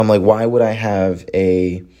I'm like, why would I have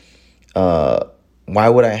a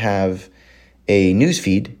news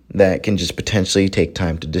feed that can just potentially take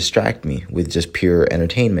time to distract me with just pure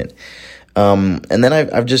entertainment? And then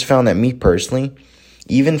I've just found that me personally,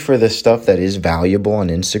 even for the stuff that is valuable on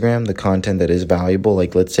Instagram, the content that is valuable,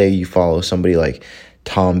 like let's say you follow somebody like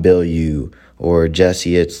Tom Bilyeu or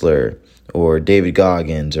Jesse Itzler or David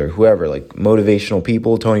Goggins or whoever, like motivational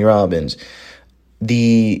people, Tony Robbins,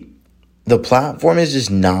 the platform is just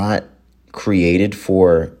not created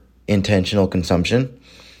for intentional consumption.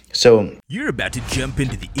 So you're about to jump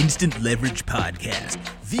into the Instant Leverage Podcast,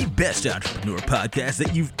 the best entrepreneur podcast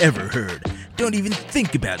that you've ever heard. Don't even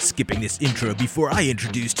think about skipping this intro before I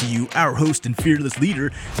introduce to you our host and fearless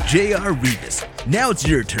leader, J.R. Rivas. Now it's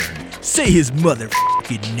your turn. Say his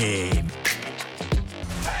motherfucking name.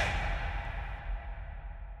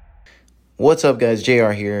 What's up, guys?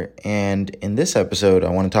 JR here, and in this episode, I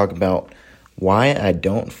want to talk about why I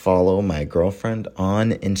don't follow my girlfriend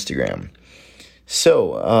on Instagram.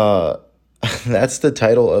 So, that's the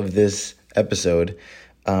title of this episode,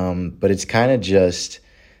 but it's kind of just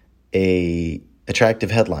a attractive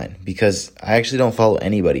headline because I actually don't follow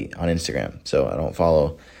anybody on Instagram. So I don't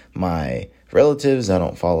follow my relatives, I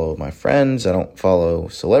don't follow my friends, I don't follow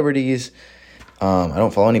celebrities, I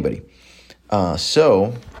don't follow anybody.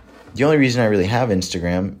 So the only reason I really have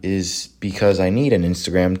Instagram is because I need an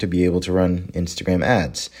Instagram to be able to run Instagram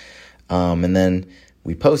ads. And then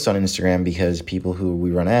we post on Instagram because people who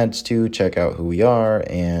we run ads to check out who we are.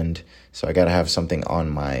 And so I got to have something on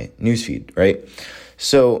my newsfeed, right?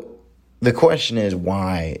 So the question is,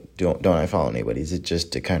 why don't I follow anybody? Is it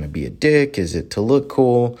just to kind of be a dick? Is it to look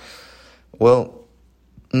cool? Well,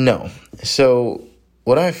 no. So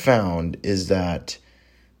what I found is that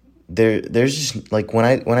there's just like when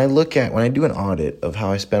I do an audit of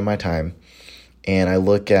how I spend my time, and I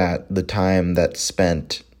look at the time that's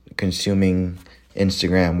spent consuming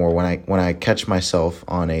Instagram, or when I catch myself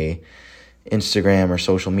on a Instagram or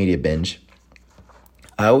social media binge,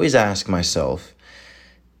 I always ask myself,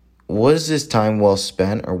 was this time well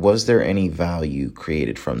spent, or was there any value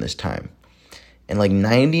created from this time? And like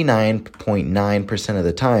 99.9% of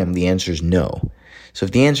the time, the answer is no. So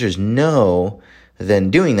if the answer is no,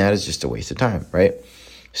 then doing that is just a waste of time, right?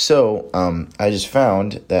 So I just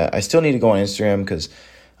found that I still need to go on Instagram because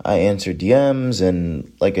I answer DMs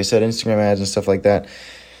and, like I said, Instagram ads and stuff like that.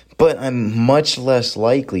 But I'm much less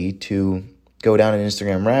likely to go down an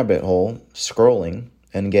Instagram rabbit hole scrolling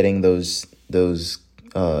and getting those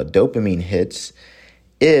dopamine hits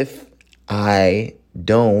if I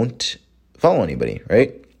don't follow anybody,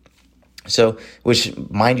 right? So, which,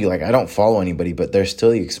 mind you, like I don't follow anybody, but there's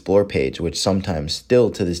still the explore page, which sometimes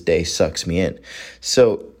still to this day sucks me in.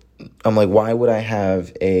 So I'm like, why would I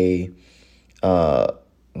have a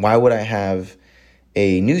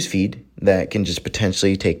news feed that can just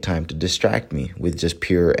potentially take time to distract me with just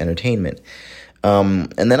pure entertainment?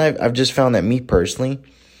 And then I've just found that me personally,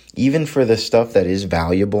 even for the stuff that is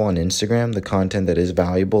valuable on Instagram, the content that is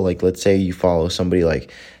valuable, like let's say you follow somebody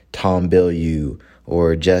like Tom Bilyeu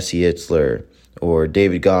or Jesse Itzler or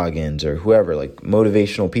David Goggins or whoever, like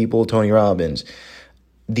motivational people, Tony Robbins,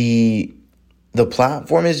 the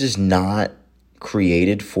platform is just not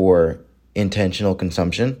created for intentional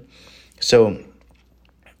consumption. So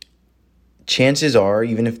chances are,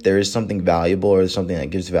 even if there is something valuable or something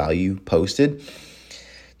that gives value posted,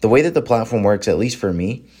 the way that the platform works, at least for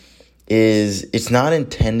me, is it's not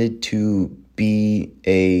intended to be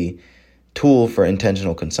a tool for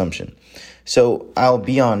intentional consumption. So I'll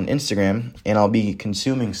be on Instagram and I'll be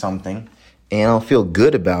consuming something and I'll feel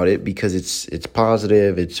good about it because it's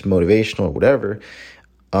positive, it's motivational or whatever,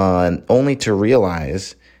 only to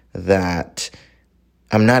realize that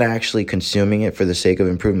I'm not actually consuming it for the sake of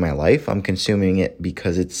improving my life. I'm consuming it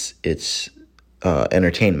because it's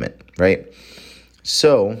entertainment, right?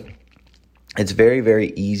 So it's very,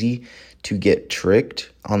 very easy to get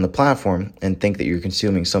tricked on the platform and think that you're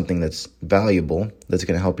consuming something that's valuable, that's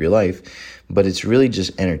going to help your life, but it's really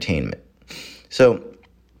just entertainment. So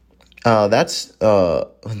that's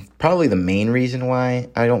probably the main reason why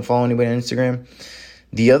I don't follow anybody on Instagram.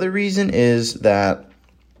 The other reason is that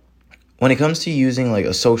when it comes to using like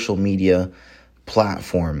a social media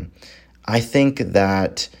platform, I think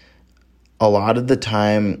that a lot of the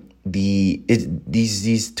time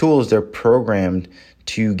these tools, they're programmed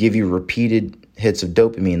to give you repeated hits of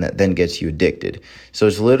dopamine that then gets you addicted. So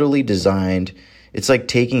it's literally designed, it's like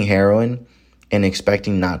taking heroin and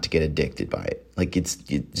expecting not to get addicted by it. Like it's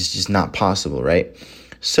just not possible, right?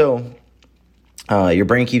 So your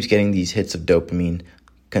brain keeps getting these hits of dopamine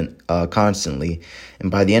constantly. And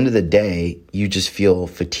by the end of the day, you just feel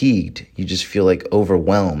fatigued. You just feel like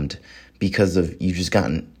overwhelmed because of you've just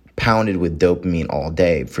gotten pounded with dopamine all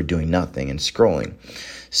day for doing nothing and scrolling.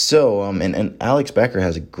 So, and Alex Becker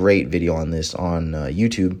has a great video on this on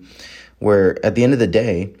YouTube, where at the end of the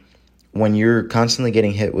day, when you're constantly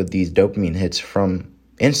getting hit with these dopamine hits from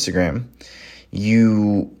Instagram,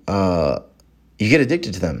 you get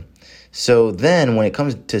addicted to them. So then when it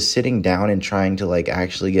comes to sitting down and trying to like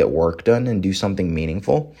actually get work done and do something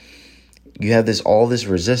meaningful, you have all this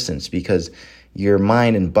resistance because your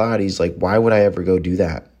mind and body's like, why would I ever go do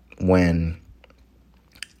that when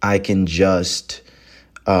I can just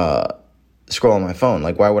scroll on my phone?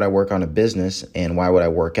 Like, why would I work on a business, and why would I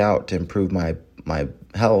work out to improve my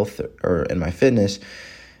health and my fitness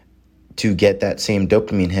to get that same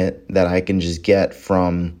dopamine hit that I can just get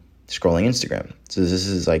from scrolling Instagram? So this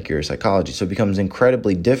is like your psychology. So it becomes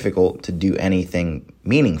incredibly difficult to do anything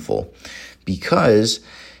meaningful because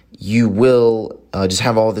you will just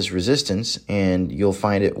have all this resistance, and you'll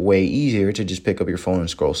find it way easier to just pick up your phone and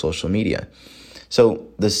scroll social media. So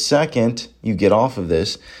the second you get off of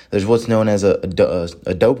this, there's what's known as a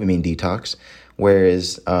dopamine detox,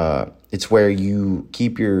 whereas it's where you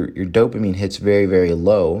keep your dopamine hits very, very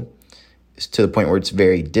low to the point where it's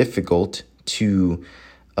very difficult to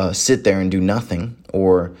sit there and do nothing.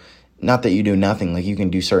 Or not that you do nothing, like you can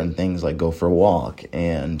do certain things like go for a walk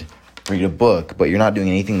and read a book, but you're not doing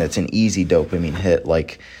anything that's an easy dopamine hit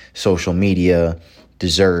like social media,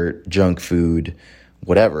 dessert, junk food,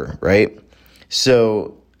 whatever, right?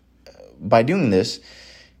 So by doing this,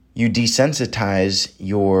 you desensitize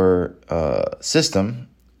your system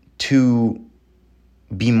to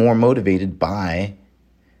be more motivated by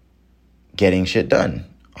getting shit done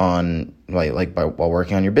on while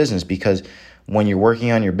working on your business. Because when you're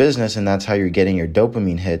working on your business and that's how you're getting your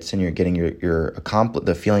dopamine hits and you're getting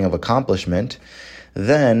the feeling of accomplishment,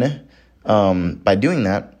 then by doing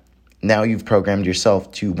that, now you've programmed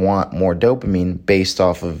yourself to want more dopamine based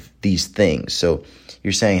off of these things. So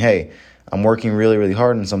you're saying, hey, I'm working really, really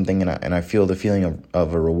hard on something and I feel the feeling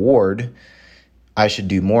of a reward. I should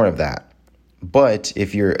do more of that. But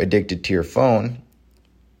if you're addicted to your phone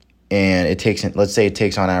and let's say it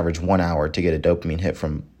takes on average 1 hour to get a dopamine hit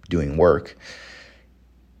from doing work.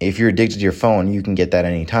 If you're addicted to your phone, you can get that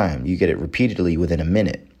anytime. You get it repeatedly within a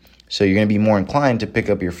minute. So you're going to be more inclined to pick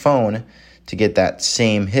up your phone to get that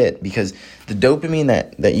same hit, because the dopamine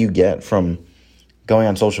that you get from going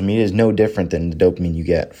on social media is no different than the dopamine you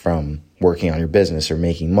get from working on your business or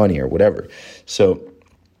making money or whatever. So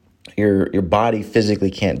your body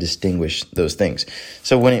physically can't distinguish those things.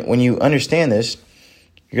 So when you understand this,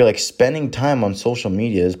 you're like, spending time on social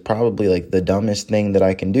media is probably like the dumbest thing that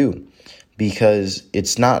I can do, because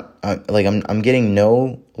it's not like I'm getting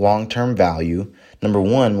no long-term value. Number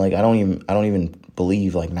one, like I don't even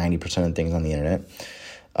believe like 90% of things on the internet,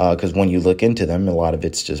 because when you look into them, a lot of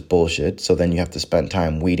it's just bullshit. So then you have to spend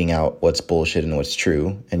time weeding out what's bullshit and what's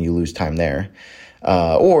true, and you lose time there.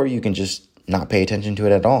 Or you can just not pay attention to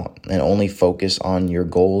it at all and only focus on your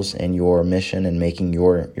goals and your mission and making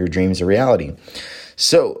your dreams a reality.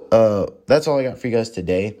 So that's all I got for you guys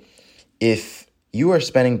today. If you are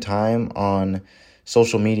spending time on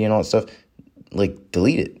social media and all that stuff, like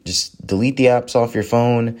delete it. Just delete the apps off your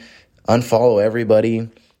phone. Unfollow everybody.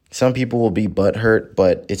 Some people will be butthurt,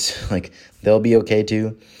 but it's like they'll be okay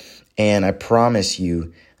too. And I promise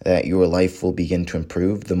you that your life will begin to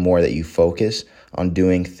improve the more that you focus on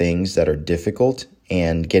doing things that are difficult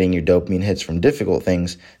and getting your dopamine hits from difficult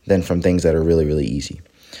things than from things that are really, really easy.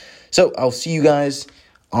 So I'll see you guys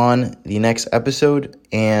on the next episode,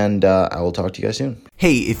 and I will talk to you guys soon.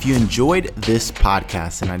 Hey, if you enjoyed this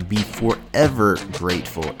podcast, and I'd be forever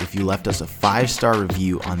grateful if you left us a 5-star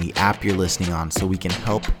review on the app you're listening on so we can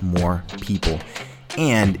help more people.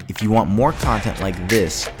 And if you want more content like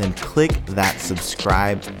this, then click that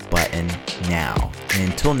subscribe button now. And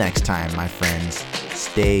until next time, my friends,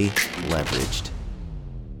 stay leveraged.